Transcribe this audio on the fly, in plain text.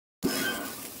The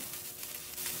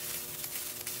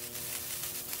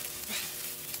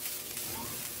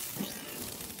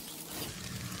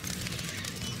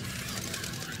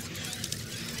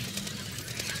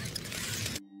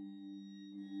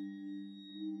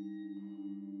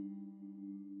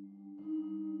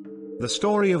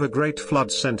story of a great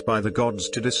flood sent by the gods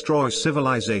to destroy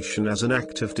civilization as an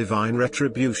act of divine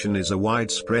retribution is a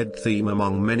widespread theme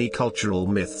among many cultural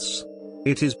myths.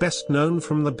 It is best known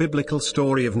from the biblical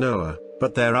story of Noah,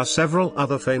 but there are several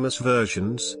other famous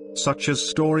versions, such as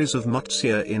stories of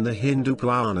Matsya in the Hindu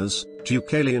Puranas,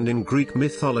 Deucalion in Greek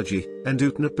mythology, and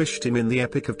Utnapishtim in the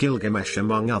Epic of Gilgamesh,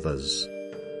 among others.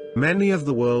 Many of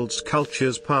the world's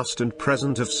cultures past and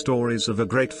present have stories of a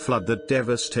great flood that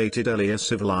devastated earlier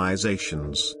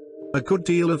civilizations. A good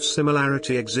deal of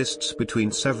similarity exists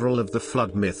between several of the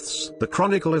flood myths. The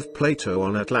Chronicle of Plato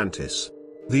on Atlantis.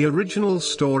 The original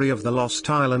story of the lost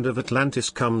island of Atlantis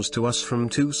comes to us from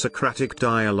two Socratic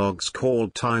dialogues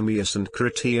called Timaeus and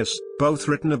Critias, both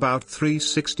written about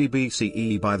 360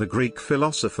 BCE by the Greek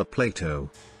philosopher Plato.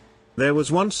 There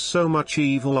was once so much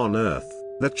evil on earth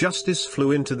that justice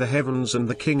flew into the heavens, and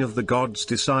the king of the gods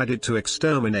decided to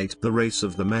exterminate the race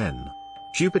of the men.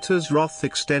 Jupiter's wrath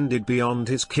extended beyond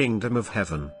his kingdom of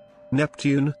heaven.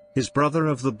 Neptune, his brother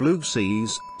of the blue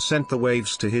seas, sent the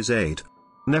waves to his aid.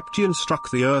 Neptune struck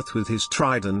the earth with his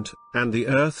trident, and the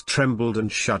earth trembled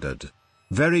and shuddered.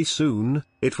 Very soon,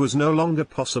 it was no longer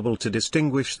possible to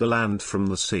distinguish the land from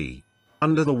the sea.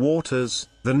 Under the waters,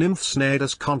 the nymphs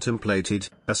Naiades contemplated,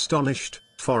 astonished,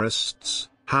 forests,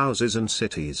 houses and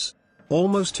cities.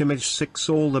 Almost image 6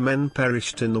 all the men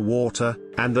perished in the water,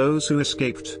 and those who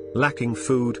escaped, lacking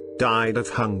food, died of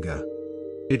hunger.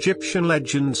 Egyptian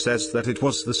legend says that it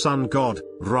was the sun god,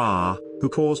 Ra, who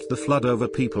caused the flood over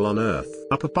people on earth.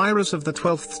 A papyrus of the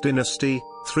 12th dynasty,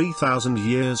 3,000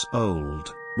 years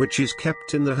old, which is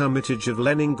kept in the Hermitage of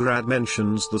Leningrad,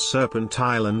 mentions the Serpent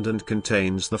Island and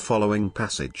contains the following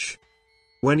passage.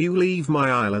 "When you leave my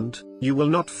island, you will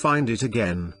not find it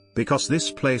again, because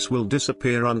this place will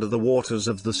disappear under the waters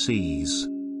of the seas."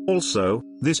 Also,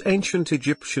 this ancient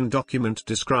Egyptian document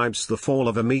describes the fall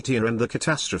of a meteor and the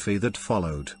catastrophe that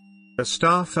followed. A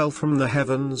star fell from the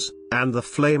heavens, and the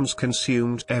flames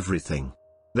consumed everything.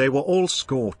 They were all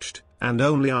scorched, and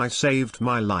only I saved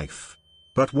my life.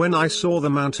 But when I saw the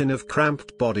mountain of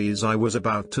cramped bodies, I was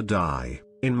about to die.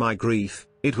 In my grief,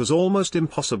 it was almost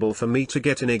impossible for me to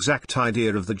get an exact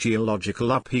idea of the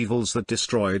geological upheavals that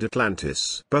destroyed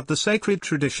Atlantis. But the sacred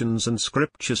traditions and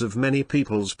scriptures of many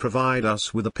peoples provide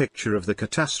us with a picture of the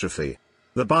catastrophe.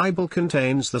 The Bible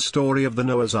contains the story of the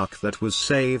Noah's Ark that was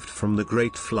saved from the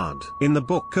great flood. In the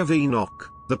book of Enoch,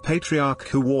 the patriarch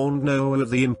who warned Noah of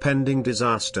the impending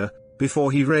disaster,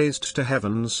 before he raised to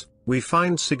heavens, we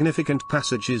find significant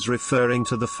passages referring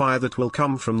to the fire that will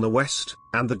come from the west,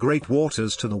 and the great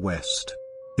waters to the west.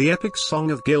 The epic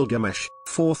Song of Gilgamesh,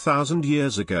 4,000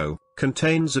 years ago,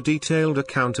 contains a detailed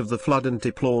account of the flood and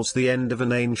deplores the end of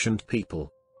an ancient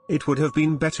people. It would have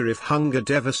been better if hunger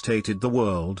devastated the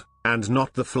world, and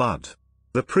not the flood.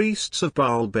 The priests of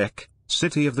Baalbek,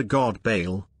 city of the god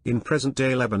Baal, in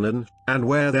present-day Lebanon, and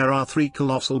where there are 3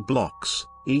 colossal blocks,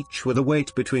 each with a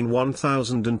weight between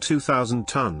 1,000 and 2,000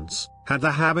 tons, had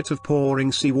the habit of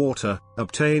pouring seawater,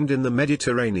 obtained in the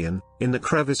Mediterranean, in the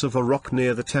crevice of a rock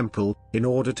near the temple, in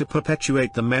order to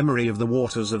perpetuate the memory of the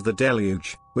waters of the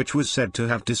deluge, which was said to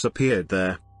have disappeared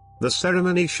there. The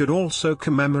ceremony should also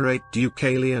commemorate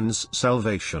Deucalion's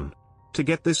salvation. To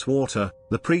get this water,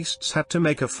 the priests had to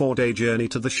make a 4-day journey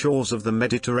to the shores of the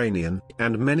Mediterranean,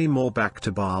 and many more back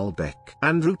to Baalbek.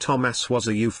 Andrew Tomas was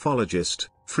a ufologist,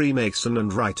 Freemason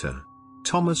and writer.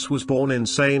 Tomas was born in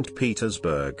St.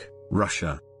 Petersburg,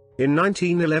 Russia. In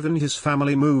 1911 his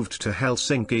family moved to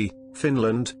Helsinki,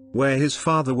 Finland, where his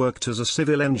father worked as a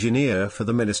civil engineer for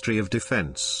the Ministry of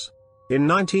Defense. In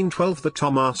 1912 the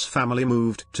Tomas family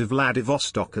moved to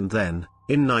Vladivostok and then,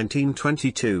 in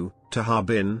 1922, to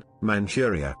Harbin,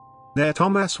 Manchuria. There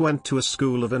Tomas went to a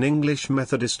school of an English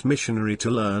Methodist missionary to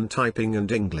learn typing and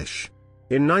English.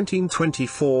 In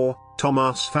 1924,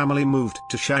 Tomas' family moved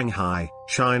to Shanghai,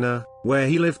 China, where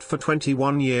he lived for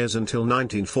 21 years until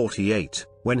 1948,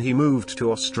 when he moved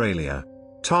to Australia.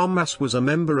 Tomas was a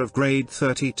member of Grade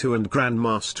 32 and Grand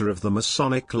Master of the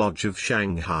Masonic Lodge of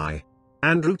Shanghai.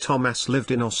 Andrew Tomas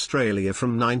lived in Australia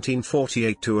from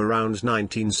 1948 to around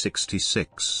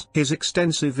 1966. His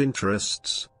extensive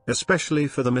interests, especially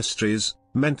for the mysteries,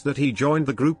 meant that he joined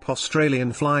the group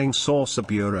Australian Flying Saucer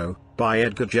Bureau, by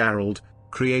Edgar Jarrell,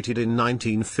 created in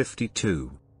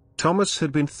 1952. Thomas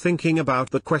had been thinking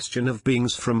about the question of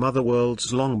beings from other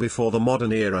worlds long before the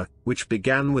modern era, which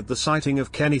began with the sighting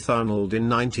of Kenneth Arnold in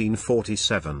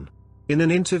 1947. In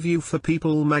an interview for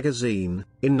People magazine,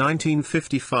 in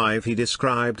 1955 he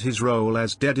described his role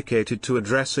as dedicated to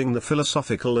addressing the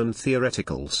philosophical and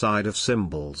theoretical side of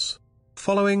symbols.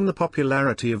 Following the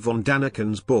popularity of von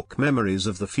Daniken's book Memories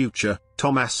of the Future,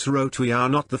 Tomas wrote We Are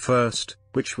Not the First,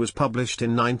 which was published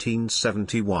in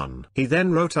 1971. He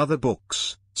then wrote other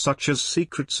books, such as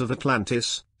Secrets of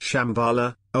Atlantis,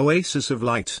 Shambhala, Oasis of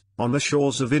Light, On the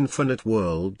Shores of Infinite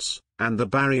Worlds, and The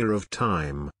Barrier of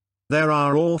Time. There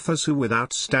are authors who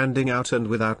without standing out and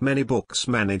without many books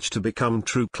manage to become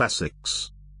true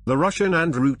classics. The Russian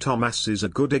Andrew Tomas is a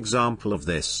good example of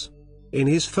this. In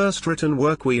his first written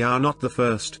work We Are Not the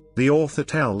First, the author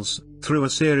tells, through a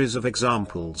series of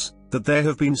examples, that there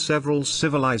have been several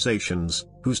civilizations,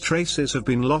 whose traces have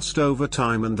been lost over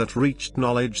time and that reached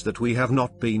knowledge that we have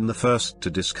not been the first to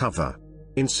discover.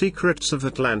 In Secrets of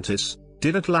Atlantis,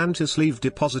 did Atlantis leave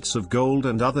deposits of gold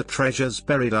and other treasures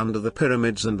buried under the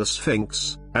pyramids and the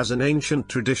Sphinx, as an ancient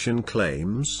tradition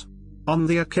claims? On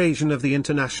the occasion of the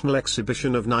International Exhibition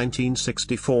of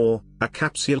 1964, a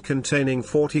capsule containing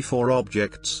 44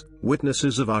 objects,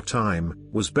 witnesses of our time,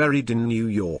 was buried in New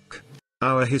York.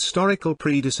 Our historical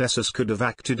predecessors could have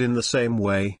acted in the same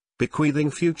way, bequeathing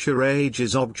future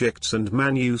ages objects and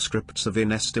manuscripts of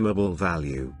inestimable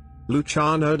value.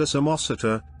 Luciano da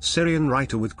Samosata, Syrian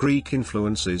writer with Greek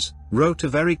influences, wrote a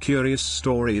very curious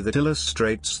story that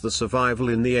illustrates the survival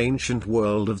in the ancient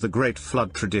world of the Great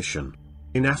Flood tradition.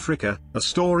 In Africa, a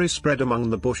story spread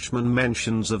among the Bushmen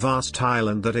mentions a vast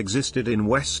island that existed in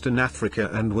Western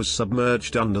Africa and was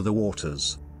submerged under the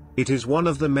waters. It is one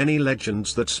of the many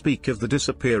legends that speak of the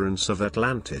disappearance of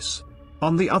Atlantis.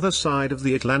 On the other side of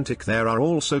the Atlantic there are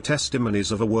also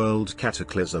testimonies of a world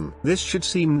cataclysm. This should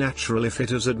seem natural if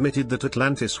it is admitted that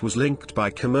Atlantis was linked by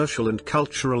commercial and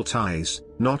cultural ties,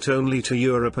 not only to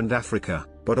Europe and Africa,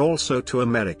 but also to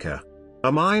America.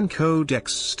 A Mayan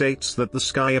codex states that the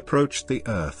sky approached the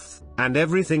earth, and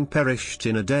everything perished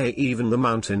in a day, even the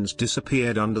mountains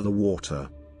disappeared under the water.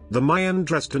 The Mayan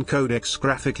Dresden Codex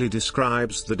graphically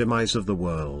describes the demise of the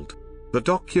world. The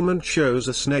document shows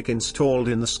a snake installed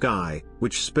in the sky,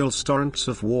 which spills torrents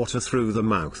of water through the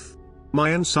mouth.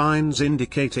 Mayan signs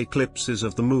indicate eclipses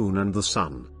of the moon and the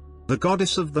sun. The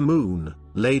goddess of the moon,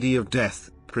 Lady of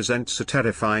Death, presents a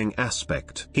terrifying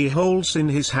aspect. He holds in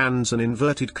his hands an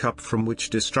inverted cup from which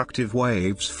destructive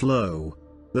waves flow.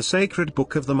 The sacred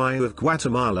book of the Maya of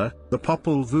Guatemala, the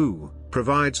Popol Vuh,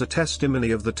 provides a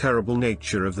testimony of the terrible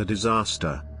nature of the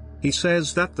disaster. He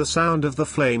says that the sound of the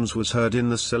flames was heard in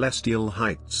the celestial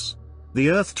heights. The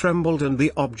earth trembled and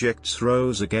the objects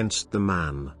rose against the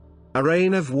man. A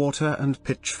rain of water and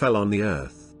pitch fell on the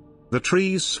earth. The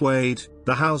trees swayed,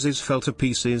 the houses fell to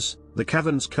pieces, the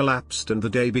caverns collapsed and the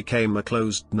day became a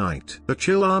closed night. The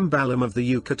Chilambalam of the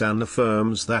Yucatan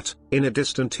affirms that, in a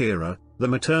distant era, the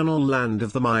maternal land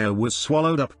of the Maya was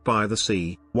swallowed up by the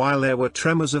sea, while there were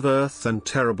tremors of earth and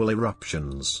terrible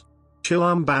eruptions.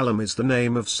 Chilambalam is the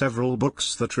name of several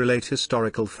books that relate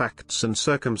historical facts and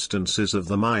circumstances of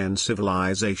the Mayan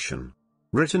civilization.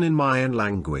 Written in Mayan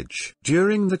language.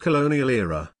 During the colonial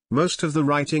era, most of the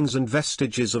writings and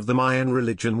vestiges of the Mayan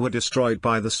religion were destroyed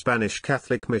by the Spanish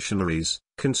Catholic missionaries,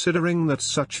 considering that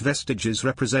such vestiges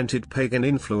represented pagan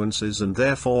influences and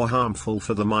therefore harmful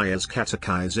for the Mayas'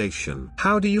 catechization.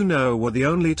 How do you know we're the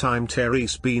only time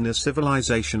there's been a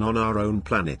civilization on our own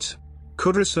planet?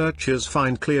 Could researchers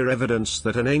find clear evidence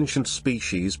that an ancient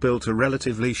species built a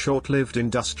relatively short-lived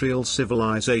industrial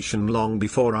civilization long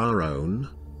before our own?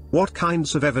 What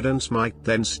kinds of evidence might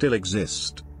then still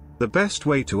exist? The best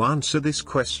way to answer this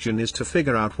question is to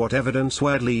figure out what evidence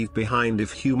we'd leave behind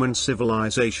if human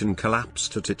civilization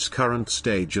collapsed at its current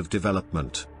stage of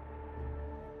development.